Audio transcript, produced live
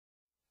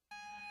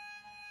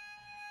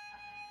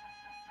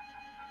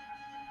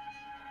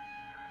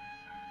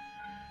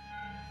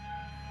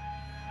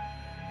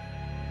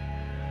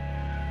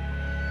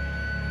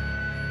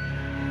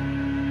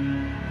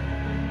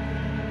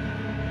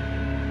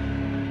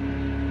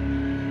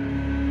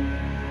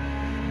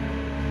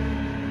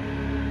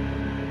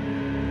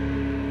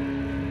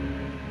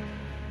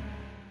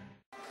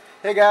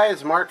Hey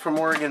guys, Mark from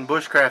Oregon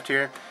Bushcraft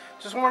here.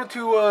 Just wanted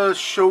to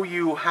show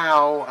you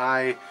how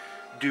I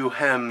do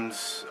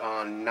hems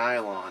on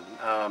nylon.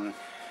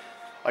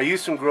 I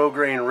use some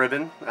grosgrain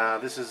ribbon.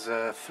 This is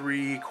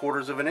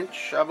 3/4 of an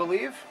inch, I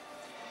believe.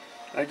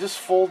 I just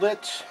fold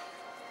it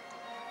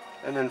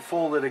and then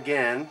fold it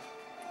again,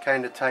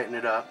 kind of tighten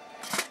it up,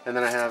 and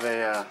then I have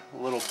a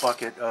little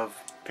bucket of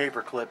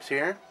paper clips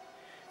here,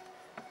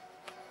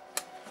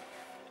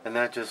 and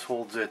that just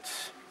holds it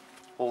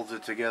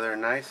together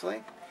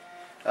nicely.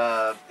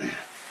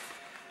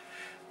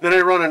 Then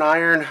I run an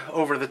iron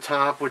over the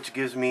top, which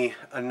gives me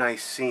a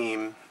nice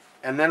seam,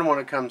 and then when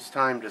it comes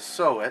time to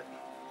sew it,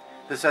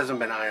 this hasn't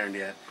been ironed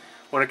yet,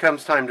 when it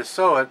comes time to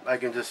sew it, I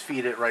can just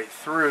feed it right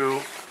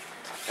through,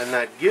 and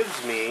that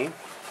gives me,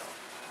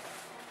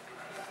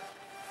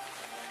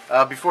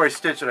 before I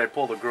stitch it I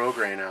pull the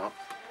grosgrain out,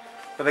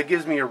 but that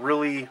gives me a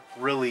really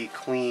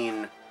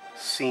clean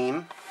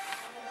seam.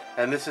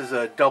 And this is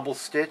a double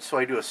stitch, so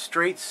I do a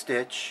straight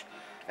stitch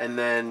and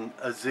then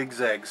a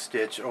zigzag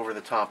stitch over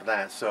the top of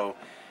that, so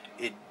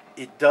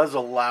it does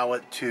allow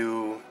it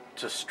to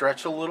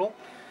stretch a little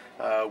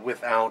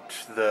without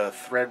the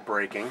thread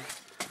breaking.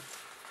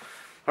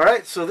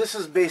 Alright, so this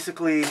is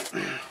basically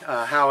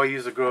how I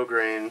use a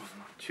grosgrain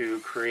to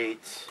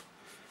create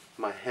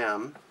my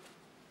hem.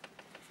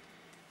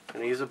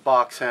 And I use a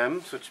box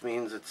hem, which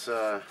means it's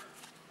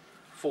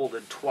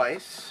folded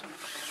twice.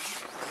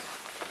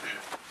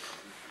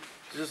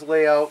 Just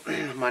lay out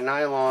my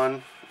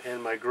nylon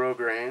and my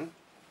grosgrain.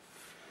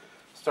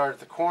 Start at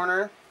the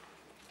corner,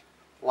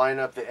 line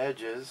up the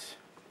edges,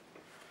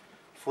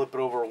 flip it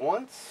over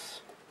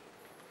once,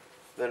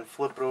 then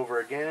flip it over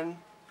again,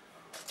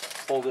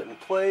 hold it in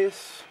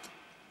place,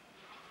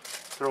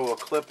 throw a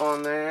clip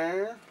on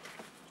there.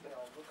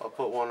 I'll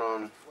put one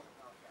on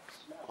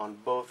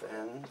both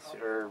ends,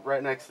 or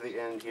right next to the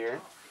end here.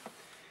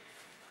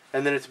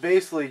 And then it's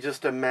basically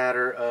just a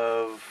matter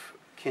of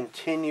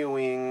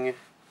continuing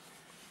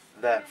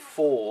that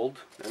fold,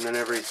 and then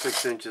every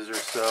 6 inches or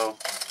so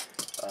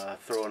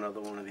throw another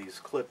one of these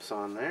clips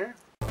on there.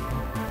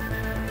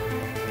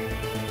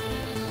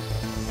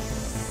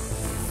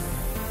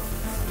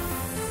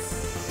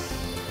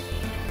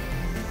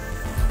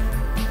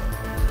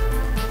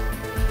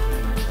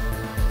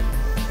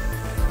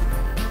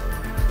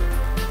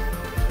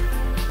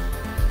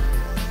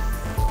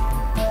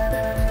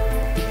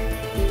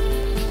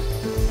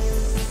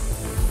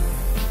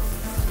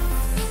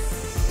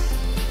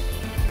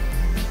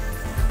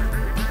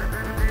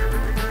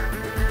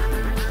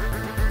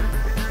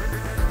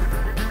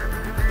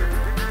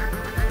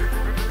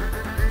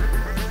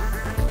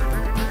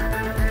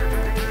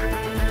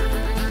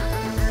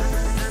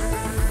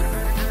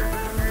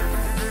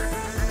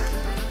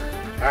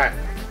 Alright,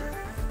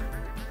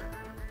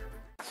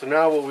 so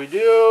now what we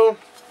do,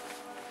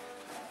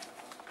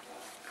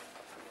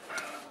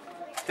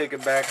 take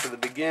it back to the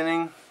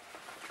beginning,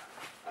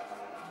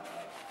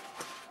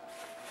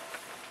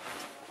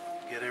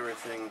 get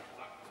everything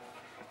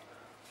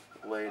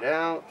laid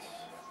out.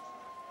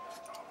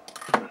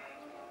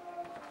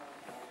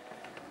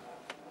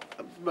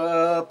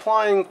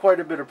 Applying quite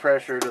a bit of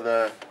pressure to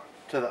the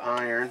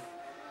iron,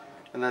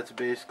 and that's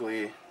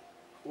basically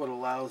what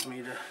allows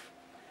me to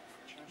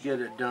get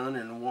it done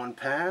in one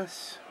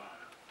pass.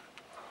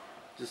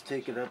 Just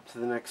take it up to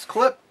the next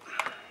clip,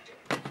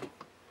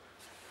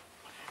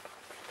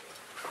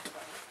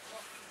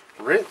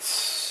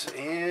 rinse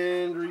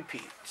and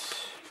repeat.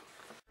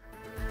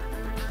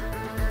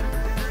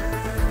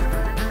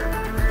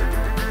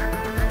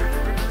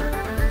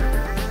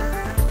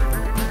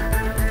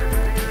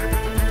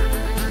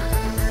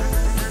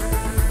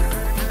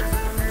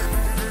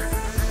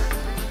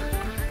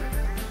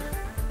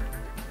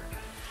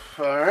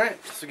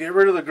 Alright, so get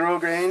rid of the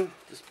grosgrain,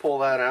 just pull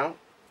that out.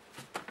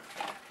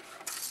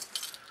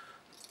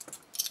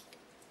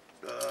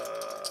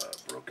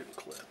 Broken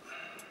clip.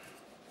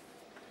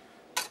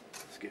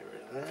 Let's get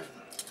rid of that.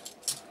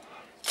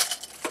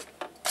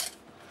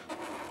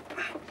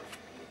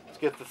 Let's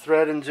get the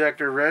thread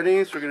injector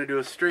ready. So we're going to do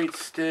a straight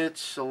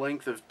stitch, a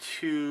length of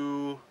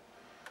 2,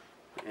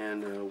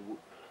 and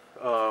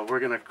we're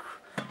going to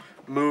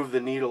move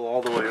the needle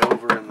all the way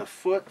over in the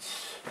foot.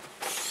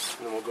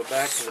 And then we'll go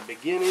back to the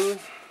beginning.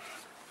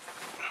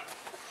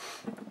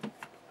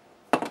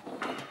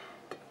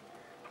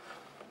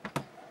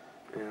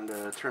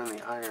 And turn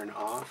the iron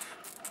off.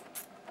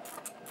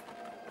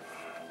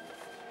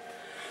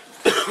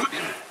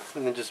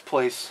 And then just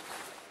place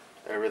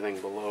everything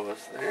below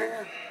us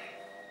there.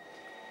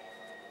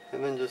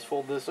 And then just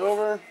fold this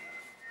over.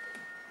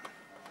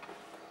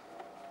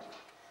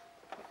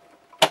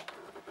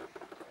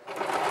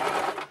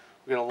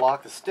 We're going to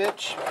lock the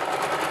stitch.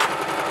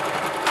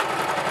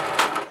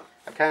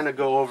 I kind of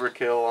go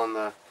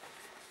overkill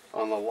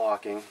on the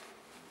locking.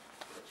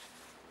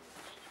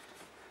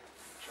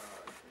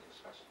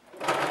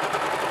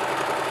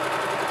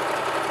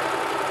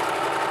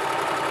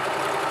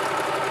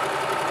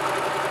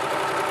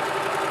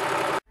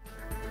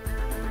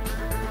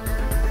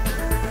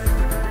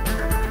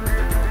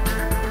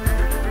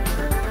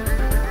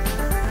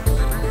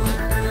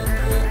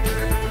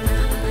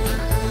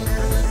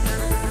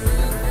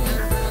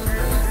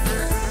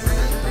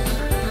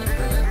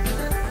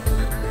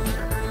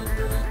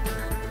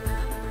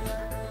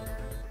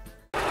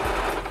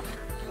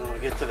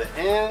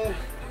 end,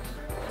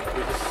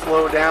 we just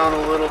slow down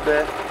a little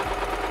bit.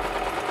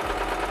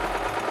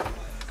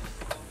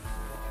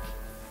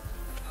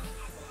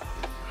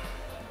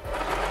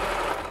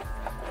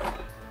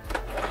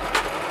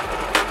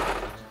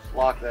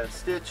 Lock that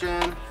stitch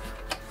in.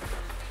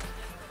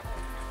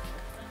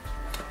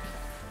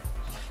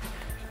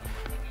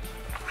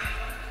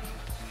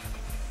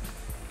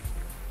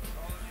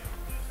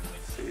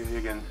 See if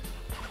you can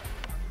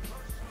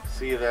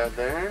see that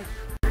there.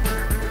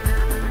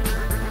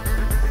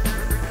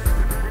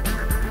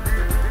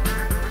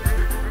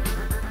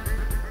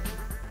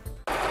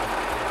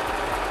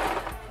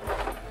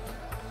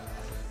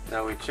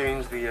 Now we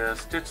change the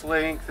stitch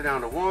length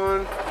down to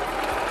 1.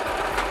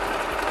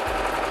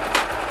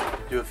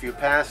 Do a few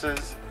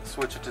passes,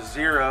 switch it to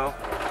 0,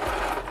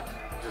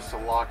 just to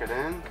lock it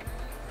in.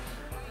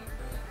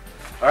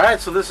 Alright,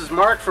 so this is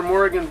Mark from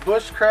Oregon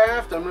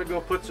Bushcraft. I'm going to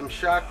go put some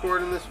shock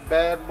cord in this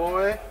bad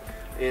boy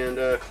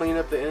and clean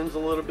up the ends a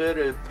little bit.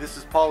 This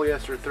is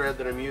polyester thread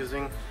that I'm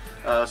using.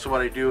 So what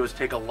I do is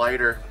take a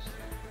lighter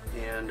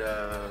and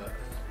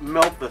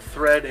melt the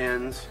thread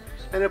ends.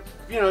 And it,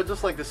 you know,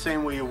 just like the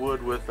same way you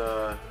would with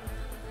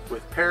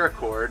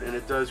paracord, and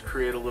it does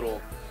create a little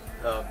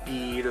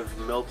bead of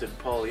melted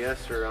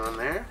polyester on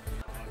there.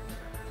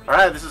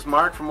 Alright, this is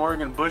Mark from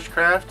Oregon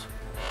Bushcraft.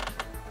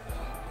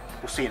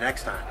 We'll see you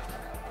next time.